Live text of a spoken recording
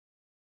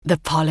The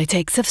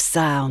Politics of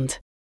Sound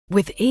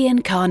with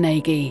Ian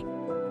Carnegie.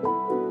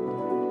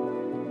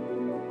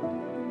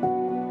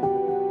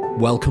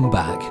 Welcome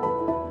back.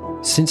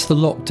 Since the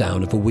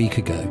lockdown of a week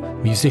ago,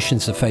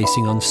 musicians are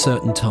facing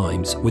uncertain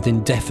times with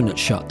indefinite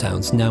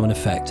shutdowns now in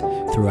effect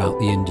throughout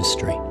the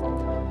industry.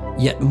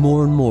 Yet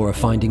more and more are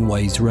finding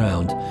ways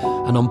round,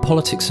 and on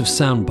Politics of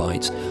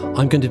Soundbites,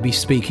 I'm going to be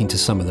speaking to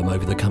some of them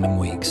over the coming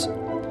weeks.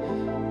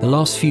 The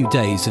last few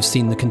days have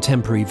seen the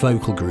contemporary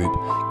vocal group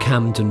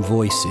Camden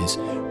Voices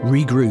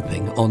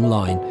regrouping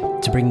online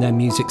to bring their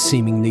music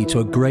seemingly to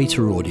a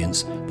greater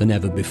audience than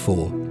ever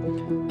before,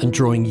 and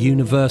drawing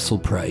universal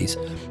praise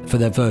for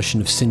their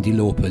version of Cyndi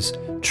Lauper's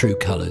True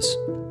Colours.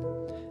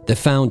 Their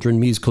founder and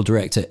musical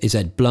director is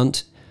Ed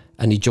Blunt,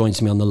 and he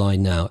joins me on the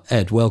line now.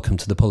 Ed, welcome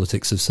to the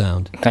Politics of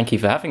Sound. Thank you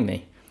for having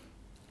me.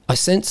 I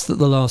sense that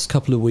the last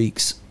couple of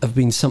weeks have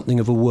been something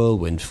of a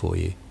whirlwind for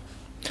you.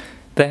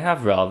 They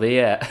have rather,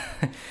 yeah.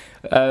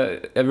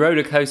 A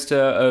roller coaster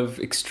of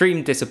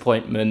extreme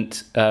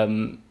disappointment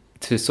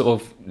to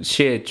sort of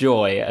sheer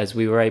joy as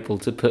we were able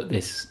to put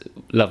this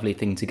lovely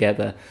thing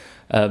together.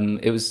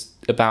 It was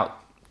about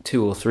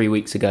 2 or 3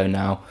 weeks ago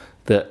now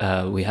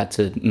that we had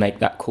to make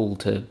that call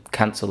to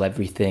cancel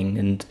everything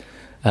and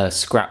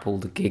scrap all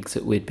the gigs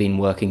that we'd been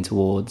working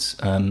towards.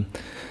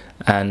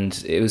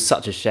 And it was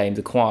such a shame.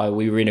 The choir,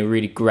 we were in a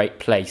really great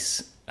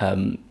place.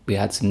 We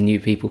had some new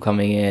people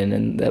coming in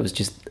and there was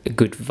just a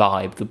good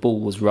vibe. The ball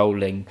was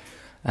rolling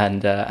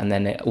and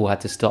then it all had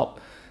to stop.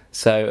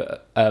 So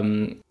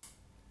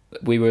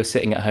we were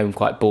sitting at home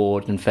quite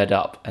bored and fed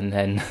up, and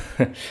then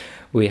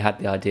we had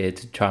the idea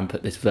to try and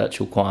put this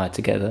virtual choir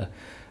together,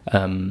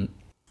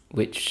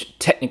 which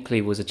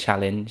technically was a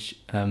challenge.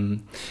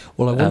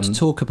 Well, I want to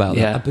talk about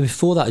that. But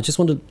before that, I just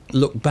want to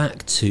look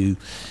back to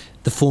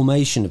the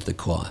formation of the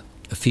choir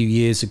a few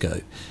years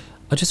ago.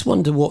 I just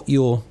wonder what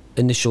your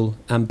initial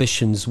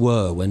ambitions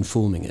were when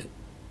forming it.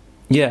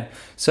 Yeah,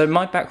 so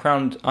my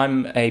background,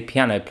 I'm a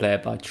piano player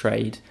by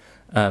trade,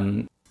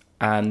 and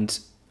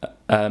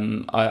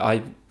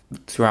I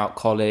throughout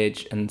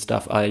college and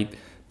stuff, I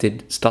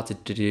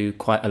started to do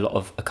quite a lot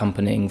of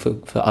accompanying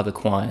for other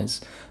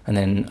choirs, and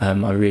then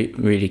I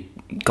really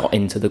got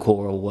into the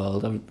choral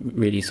world. I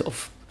really sort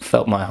of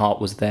felt my heart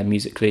was there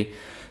musically,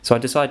 so I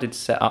decided to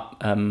set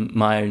up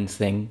my own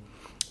thing.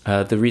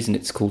 The reason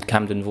it's called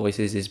Camden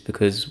Voices is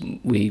because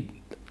we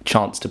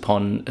chanced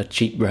upon a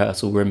cheap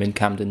rehearsal room in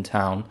Camden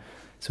Town,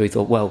 so we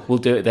thought, well, we'll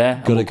do it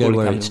there. Got to go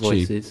where it's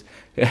cheap.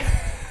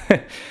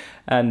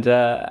 and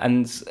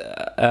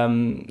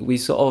we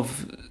sort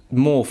of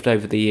morphed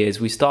over the years.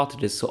 We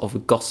started as sort of a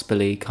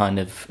gospel-y kind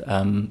of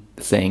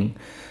thing,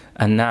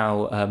 and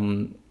now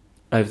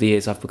over the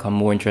years I've become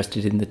more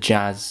interested in the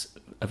jazz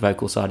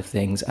vocal side of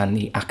things and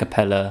the a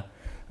cappella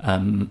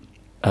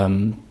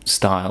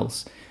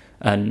styles,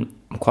 and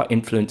I'm quite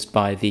influenced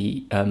by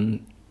the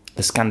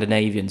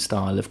Scandinavian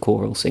style of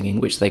choral singing,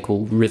 which they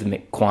call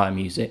rhythmic choir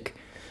music,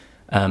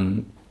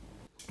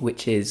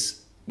 which is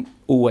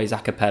always a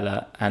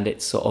cappella, and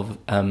it's sort of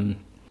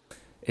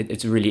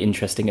it's a really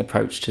interesting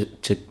approach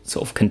to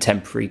sort of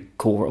contemporary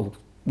choral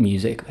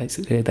music,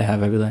 basically, they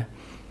have over there.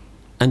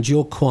 And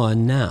your choir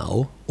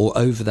now, or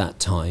over that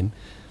time,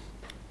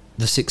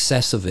 the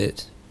success of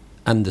it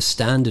and the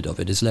standard of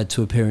it has led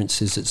to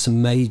appearances at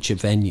some major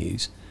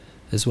venues,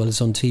 as well as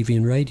on TV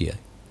and radio.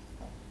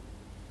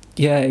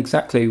 Yeah,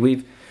 exactly.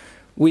 We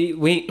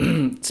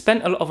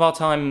spent a lot of our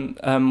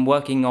time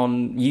working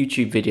on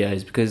YouTube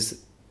videos, because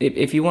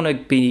if you want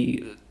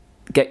to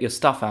get your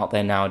stuff out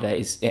there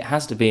nowadays, it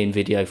has to be in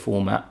video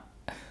format.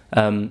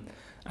 And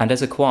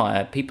as a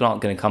choir, people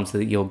aren't going to come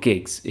to your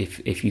gigs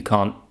if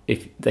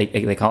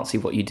they can't see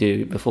what you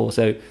do before.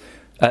 So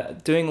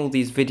doing all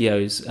these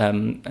videos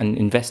and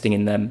investing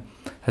in them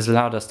has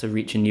allowed us to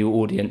reach a new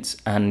audience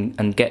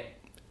and get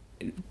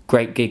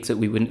great gigs that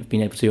we wouldn't have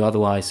been able to do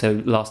otherwise.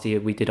 So last year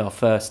we did our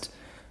first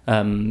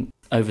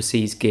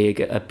overseas gig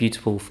at a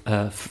beautiful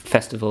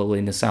festival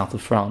in the south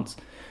of France,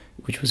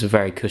 which was a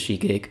very cushy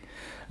gig.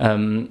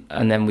 And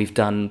then we've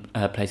done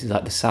places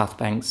like the South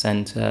Bank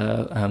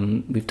Centre.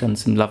 We've done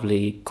some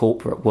lovely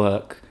corporate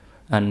work,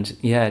 and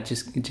yeah, it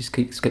just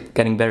keeps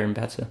getting better and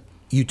better.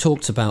 You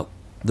talked about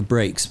the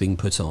brakes being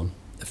put on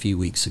a few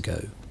weeks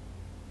ago,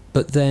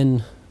 but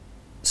then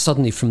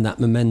suddenly from that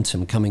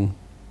momentum coming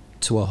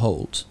to a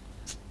halt,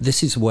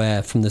 this is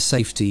where, from the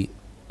safety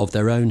of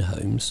their own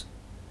homes,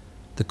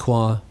 the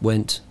choir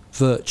went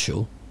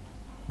virtual.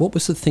 What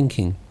was the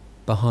thinking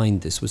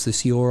behind this? Was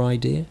this your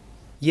idea?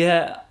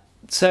 Yeah,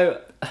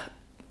 so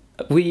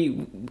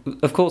we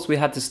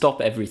had to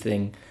stop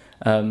everything,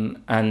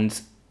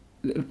 and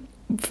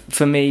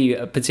for me,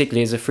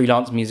 particularly as a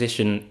freelance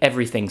musician,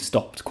 everything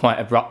stopped quite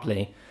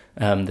abruptly.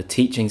 The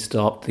teaching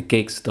stopped, the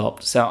gigs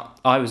stopped, so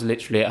I was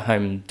literally at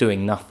home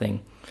doing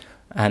nothing,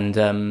 and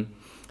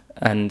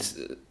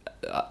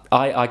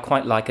I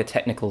quite like a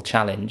technical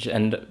challenge,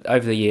 and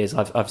over the years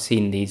I've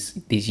seen these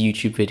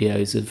YouTube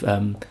videos of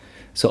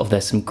sort of,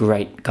 there's some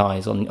great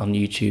guys on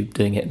YouTube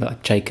doing it,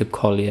 like Jacob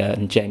Collier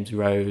and James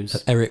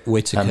Rose. Eric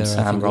Whittaker,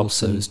 Sam I think,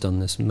 Robson also has done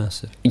this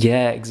massive.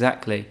 Yeah,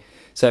 exactly.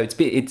 So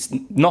it's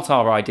not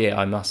our idea,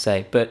 I must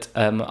say, but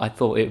I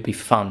thought it would be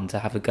fun to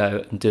have a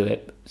go and do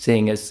it,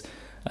 seeing as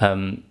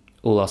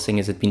all our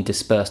singers had been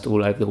dispersed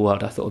all over the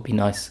world. I thought it would be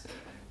nice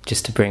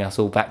just to bring us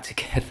all back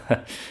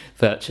together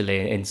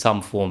virtually in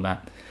some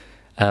format.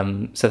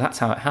 So that's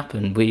how it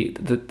happened. We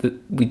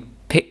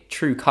picked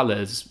True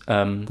Colours.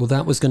 Well,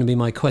 that was going to be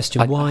my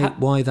question.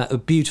 Why that? A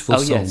beautiful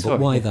song, but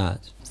why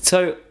that?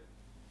 So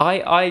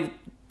I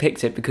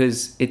picked it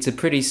because it's a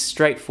pretty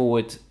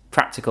straightforward,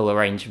 practical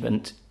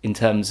arrangement in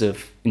terms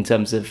of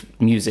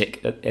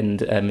music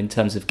and in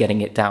terms of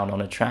getting it down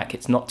on a track.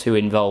 It's not too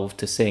involved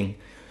to sing.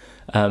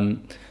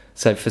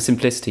 So for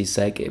simplicity's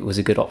sake, it was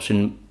a good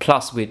option.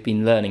 Plus, we'd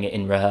been learning it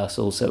in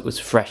rehearsal, so it was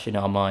fresh in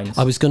our minds.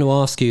 I was going to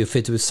ask you if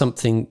it was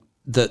something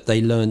that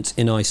they learnt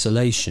in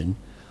isolation,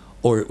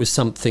 or it was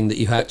something that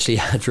you actually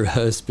had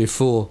rehearsed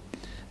before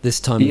this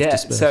time of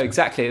dispersal. So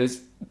exactly. It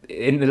was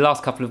in the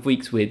last couple of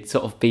weeks we'd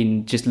sort of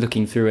been just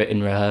looking through it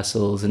in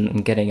rehearsals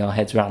and getting our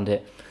heads around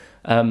it.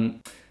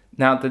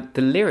 Now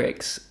the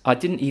lyrics, I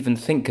didn't even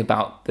think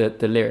about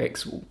the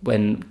lyrics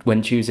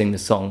when choosing the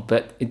song,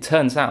 but it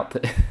turns out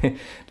that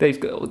they've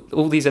got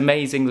all these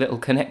amazing little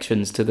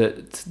connections to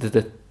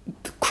the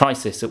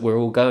crisis that we're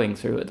all going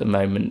through at the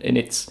moment, and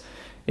it's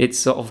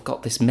sort of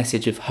got this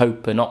message of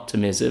hope and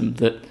optimism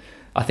that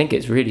I think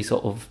it's really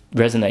sort of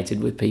resonated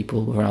with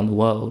people around the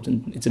world,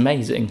 and it's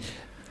amazing.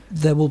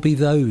 There will be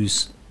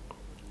those,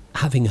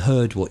 having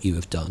heard what you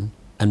have done,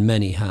 and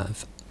many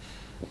have,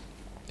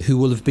 who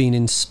will have been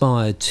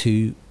inspired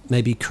to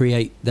maybe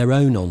create their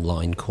own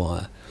online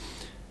choir.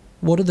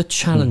 What are the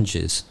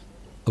challenges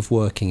of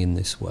working in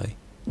this way?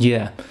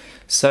 Yeah,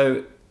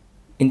 so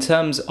in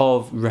terms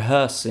of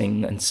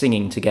rehearsing and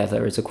singing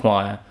together as a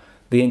choir,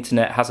 the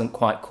internet hasn't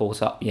quite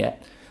caught up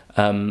yet.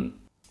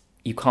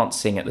 You can't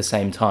sing at the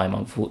same time,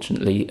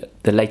 unfortunately.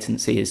 The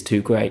latency is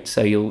too great,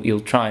 so you'll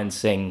try and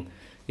sing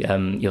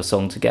your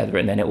song together,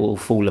 and then it will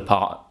fall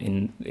apart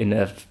in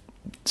a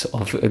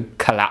sort of a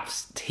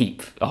collapsed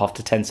heap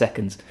after 10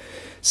 seconds.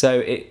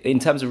 So in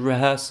terms of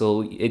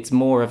rehearsal, it's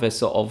more of a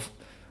sort of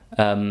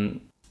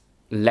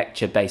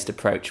lecture-based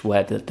approach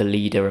where the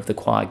leader of the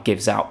choir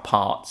gives out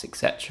parts,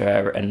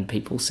 etc., and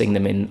people sing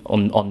them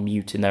on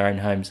mute in their own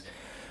homes.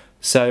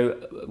 So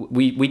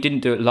we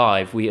didn't do it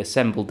live. We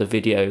assembled the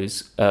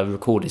videos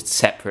recorded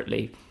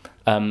separately.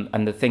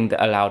 And the thing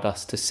that allowed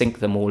us to sync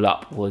them all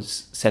up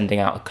was sending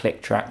out a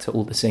click track to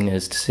all the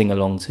singers to sing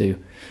along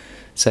to.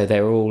 So they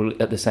were all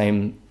at the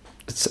same,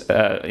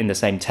 in the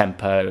same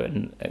tempo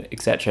and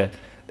etc.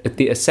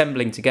 The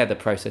assembling together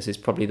process is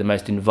probably the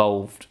most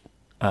involved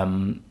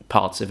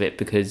parts of it,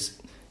 because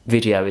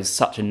video is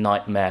such a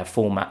nightmare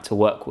format to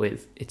work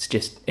with.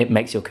 It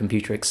makes your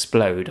computer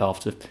explode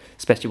after,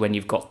 especially when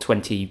you've got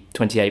 28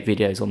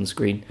 videos on the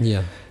screen.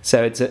 Yeah.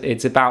 So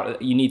it's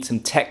about, you need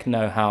some tech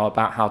know-how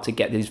about how to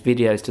get these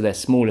videos to their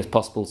smallest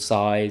possible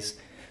size,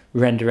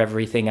 render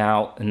everything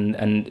out, and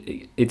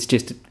it's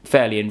just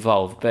fairly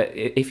involved. But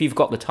if you've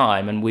got the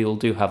time, and we all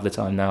do have the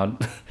time now,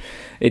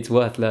 it's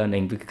worth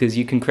learning, because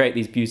you can create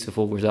these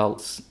beautiful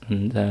results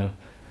and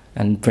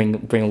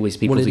bring all these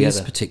people together. Well, it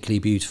is particularly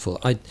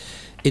beautiful.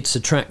 It's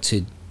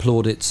attracted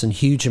plaudits and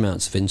huge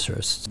amounts of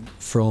interest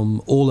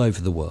from all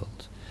over the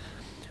world.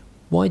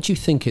 Why do you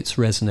think it's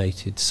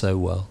resonated so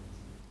well?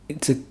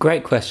 It's a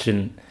great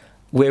question.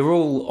 We're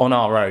all on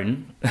our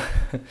own.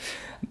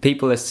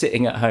 People are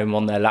sitting at home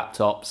on their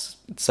laptops,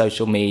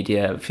 social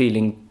media,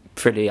 feeling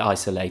pretty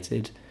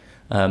isolated,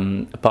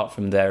 apart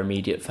from their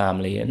immediate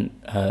family and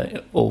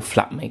or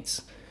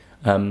flatmates.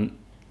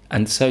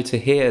 And so to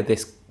hear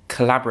this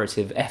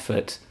collaborative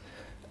effort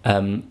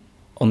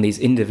on these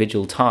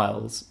individual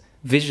tiles,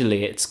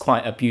 visually it's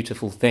quite a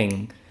beautiful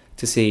thing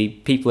to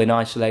see people in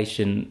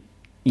isolation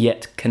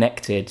yet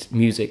connected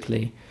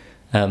musically,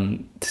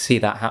 to see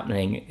that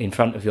happening in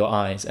front of your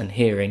eyes and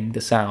hearing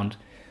the sound.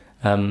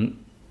 And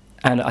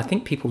I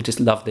think people just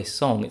love this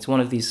song. It's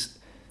one of these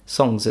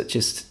songs that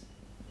just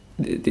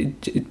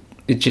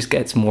it just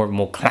gets more and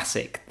more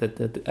classic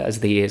as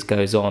the years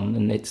goes on,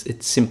 and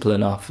it's simple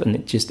enough, and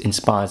it just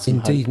inspires some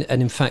Indeed, hope.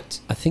 And in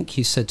fact, I think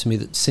you said to me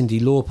that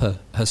Cyndi Lauper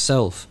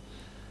herself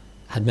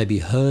had maybe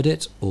heard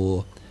it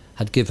or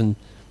had given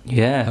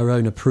her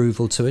own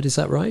approval to it. Is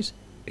that right?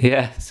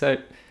 Yeah, so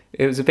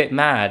it was a bit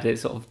mad.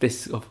 It's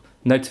this sort of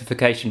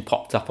notification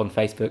popped up on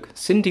Facebook.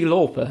 Cyndi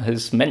Lauper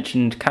has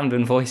mentioned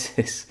Camden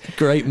Voices.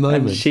 Great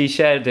moment. And she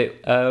shared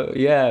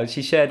it.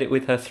 She shared it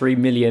with her 3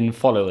 million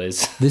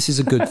followers. This is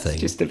a good thing.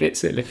 It's just a bit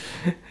silly.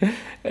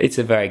 It's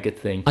a very good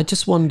thing. I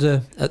just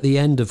wonder, at the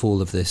end of all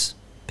of this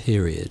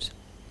period,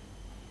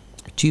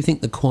 do you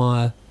think the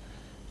choir,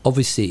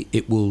 obviously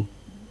it will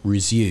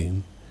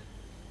resume,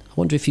 I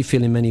wonder if you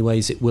feel in many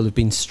ways it will have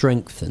been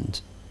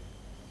strengthened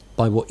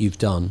by what you've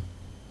done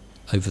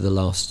over the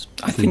last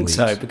few weeks? I think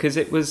so, because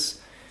it was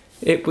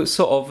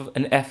sort of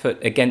an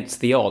effort against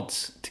the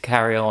odds to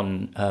carry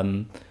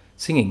on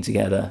singing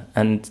together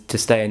and to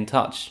stay in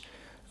touch.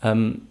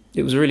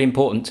 It was really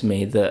important to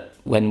me that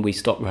when we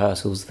stopped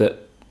rehearsals,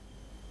 that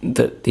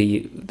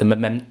the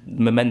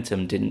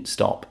momentum didn't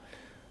stop.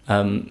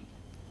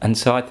 And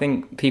so I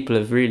think people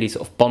have really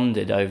sort of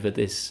bonded over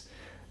this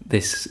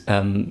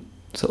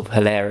sort of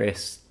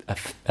hilarious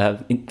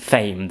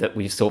fame that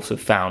we've sort of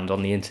found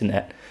on the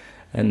internet.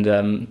 And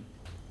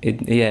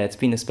it's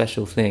been a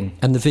special thing.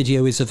 And the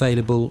video is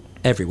available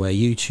everywhere,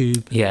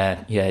 YouTube?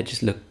 Yeah,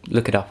 just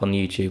look it up on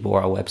YouTube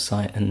or our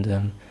website,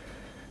 and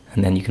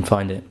then you can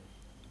find it.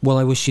 Well,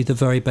 I wish you the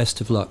very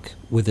best of luck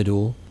with it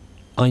all.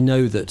 I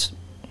know that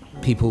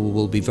people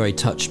will be very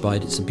touched by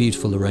it. It's a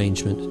beautiful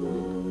arrangement.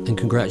 And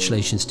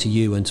congratulations to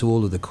you and to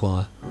all of the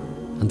choir.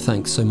 And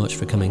thanks so much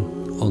for coming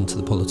on to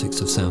the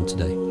Politics of Sound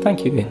today.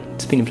 Thank you, Ian.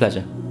 It's been a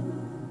pleasure.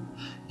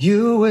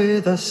 You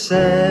with the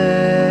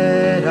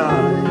sad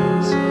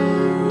eyes,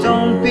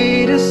 don't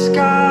be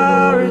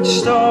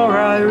discouraged, or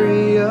I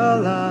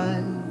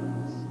realize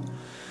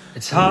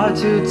it's hard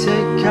to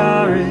take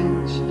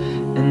courage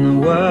in the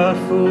world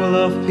full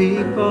of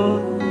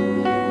people.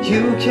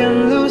 You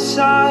can lose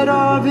sight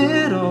of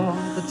it all.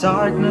 The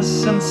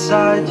darkness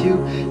inside you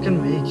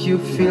can make you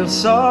feel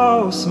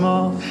so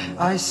small.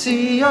 I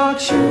see your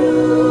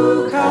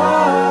true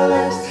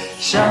colors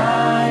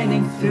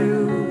shining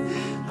through.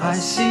 I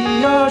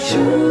see your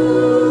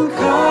true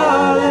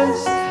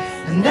colors,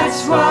 and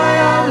that's why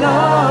I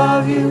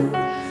love you.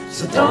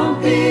 So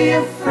don't be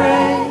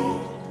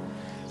afraid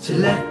to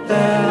let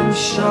them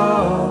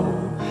show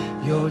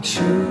your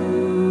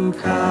true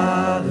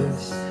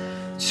colors.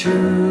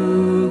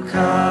 True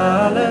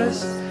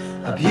colors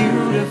are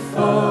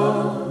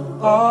beautiful,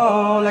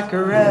 oh, like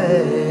a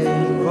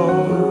rainbow.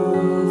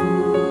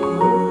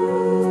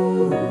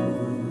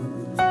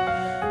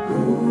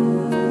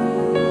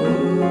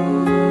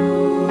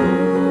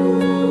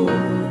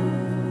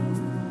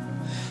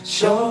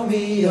 Show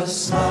me your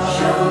smile.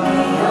 Show me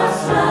your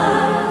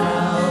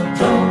smile.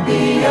 Don't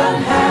be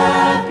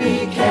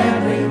unhappy,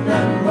 can't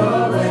remember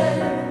when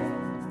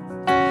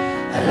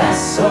I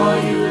last saw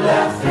you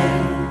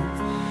laughing.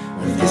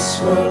 When this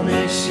world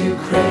makes you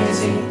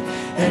crazy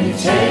and you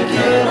take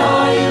it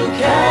all you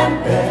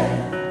can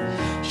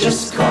bear,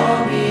 just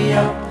call me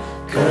up,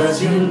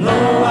 'cause you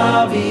know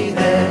I'll be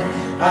there.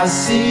 I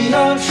see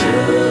your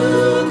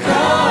true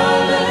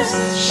colors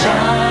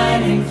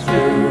shining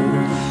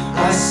through.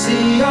 I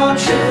see your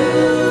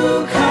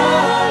true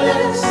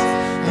colors,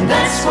 and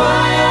that's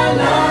why I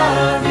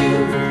love you.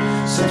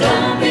 So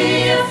don't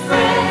be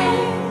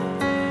afraid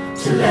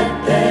to let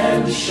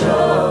them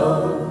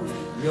show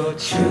your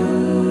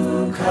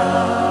true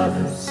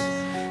colors.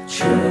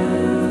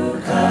 True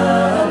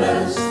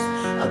colors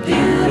are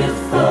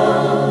beautiful,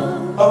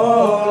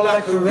 oh,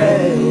 like a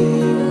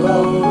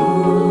rainbow.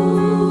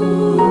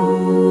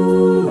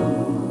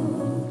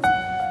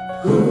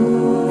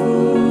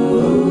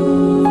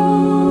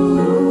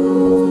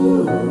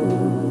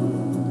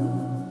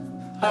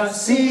 I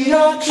see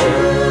your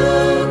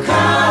true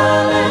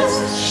colors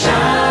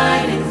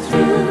shining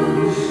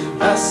through.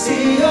 I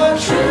see your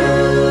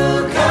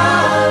true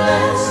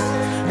colors,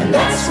 and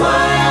that's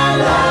why I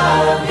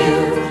love you.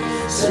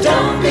 So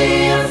don't be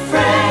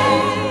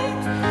afraid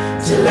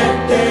to let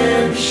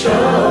them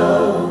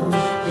show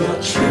your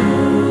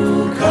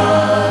true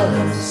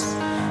colors.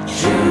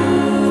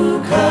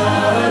 True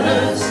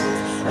colors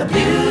are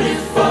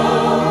beautiful.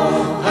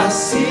 I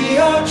see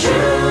your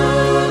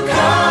true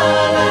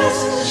colors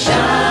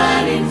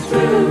shining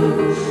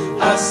through.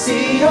 I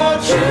see your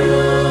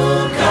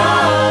true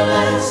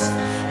colors,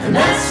 and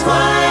that's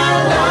why I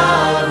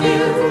love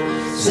you.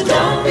 So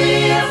don't be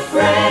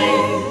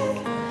afraid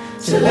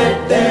to let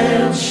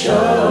them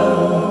show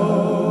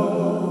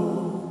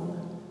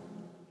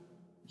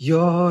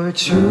your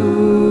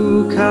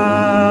true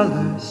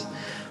colors.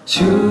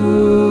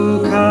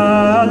 True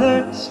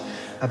colors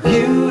are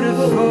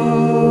beautiful,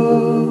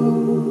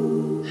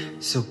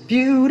 so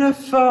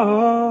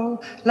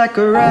beautiful, like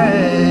a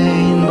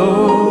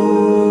rainbow.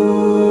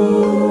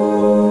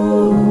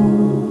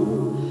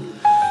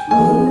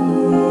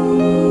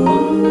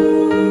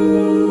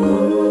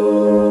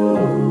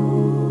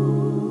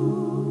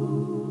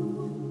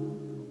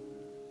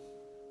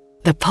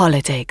 The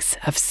Politics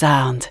of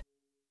Sound.